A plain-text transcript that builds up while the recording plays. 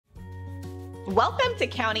Welcome to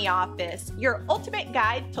County Office, your ultimate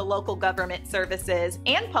guide to local government services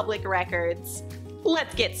and public records.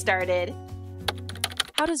 Let's get started.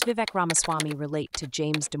 How does Vivek Ramaswamy relate to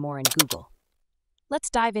James Damore and Google? Let's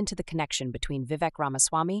dive into the connection between Vivek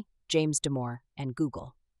Ramaswamy, James Damore, and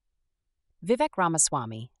Google. Vivek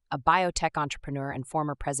Ramaswamy, a biotech entrepreneur and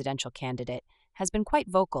former presidential candidate, has been quite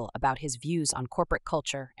vocal about his views on corporate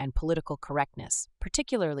culture and political correctness,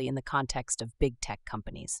 particularly in the context of big tech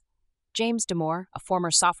companies. James Damore, a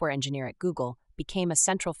former software engineer at Google, became a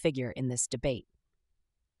central figure in this debate.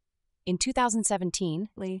 In 2017,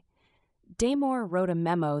 Damore wrote a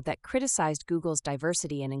memo that criticized Google's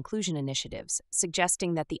diversity and inclusion initiatives,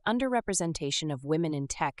 suggesting that the underrepresentation of women in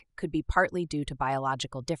tech could be partly due to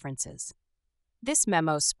biological differences. This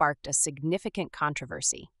memo sparked a significant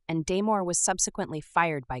controversy, and Damore was subsequently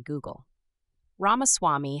fired by Google.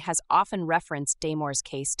 Ramaswamy has often referenced Damore's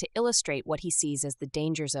case to illustrate what he sees as the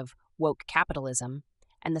dangers of woke capitalism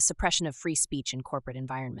and the suppression of free speech in corporate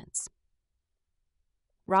environments.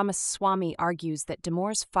 Ramaswamy argues that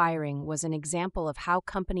Damore's firing was an example of how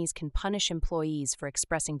companies can punish employees for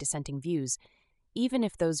expressing dissenting views, even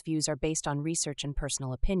if those views are based on research and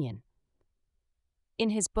personal opinion. In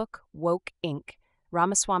his book, Woke Inc.,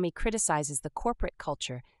 Ramaswamy criticizes the corporate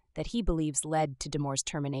culture that he believes led to Damore's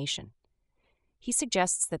termination. He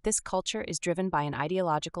suggests that this culture is driven by an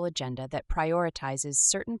ideological agenda that prioritizes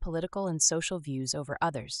certain political and social views over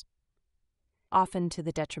others, often to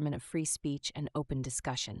the detriment of free speech and open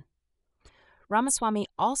discussion. Ramaswamy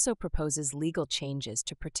also proposes legal changes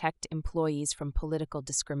to protect employees from political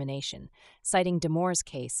discrimination, citing Damore's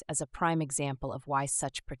case as a prime example of why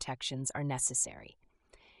such protections are necessary.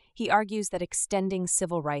 He argues that extending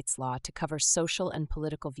civil rights law to cover social and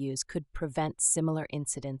political views could prevent similar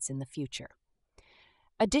incidents in the future.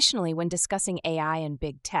 Additionally, when discussing AI and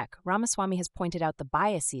big tech, Ramaswamy has pointed out the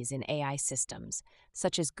biases in AI systems,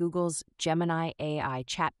 such as Google's Gemini AI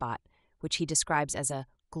chatbot, which he describes as a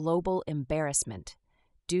global embarrassment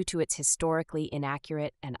due to its historically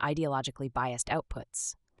inaccurate and ideologically biased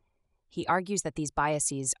outputs. He argues that these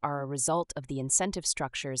biases are a result of the incentive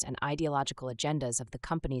structures and ideological agendas of the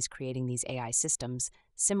companies creating these AI systems,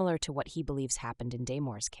 similar to what he believes happened in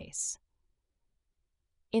Damore's case.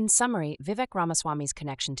 In summary, Vivek Ramaswamy's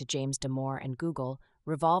connection to James Damore and Google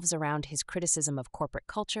revolves around his criticism of corporate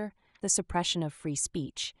culture, the suppression of free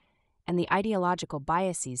speech, and the ideological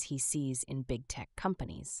biases he sees in big tech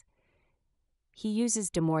companies. He uses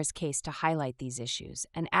Damore's case to highlight these issues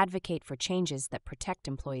and advocate for changes that protect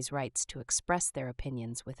employees' rights to express their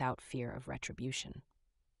opinions without fear of retribution.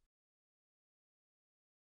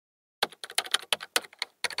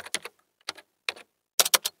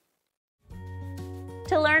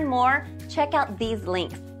 To learn more, check out these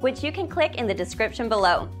links, which you can click in the description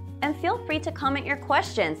below. And feel free to comment your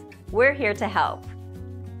questions. We're here to help.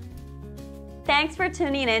 Thanks for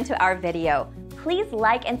tuning in to our video. Please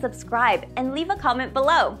like and subscribe and leave a comment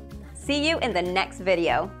below. See you in the next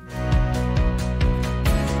video.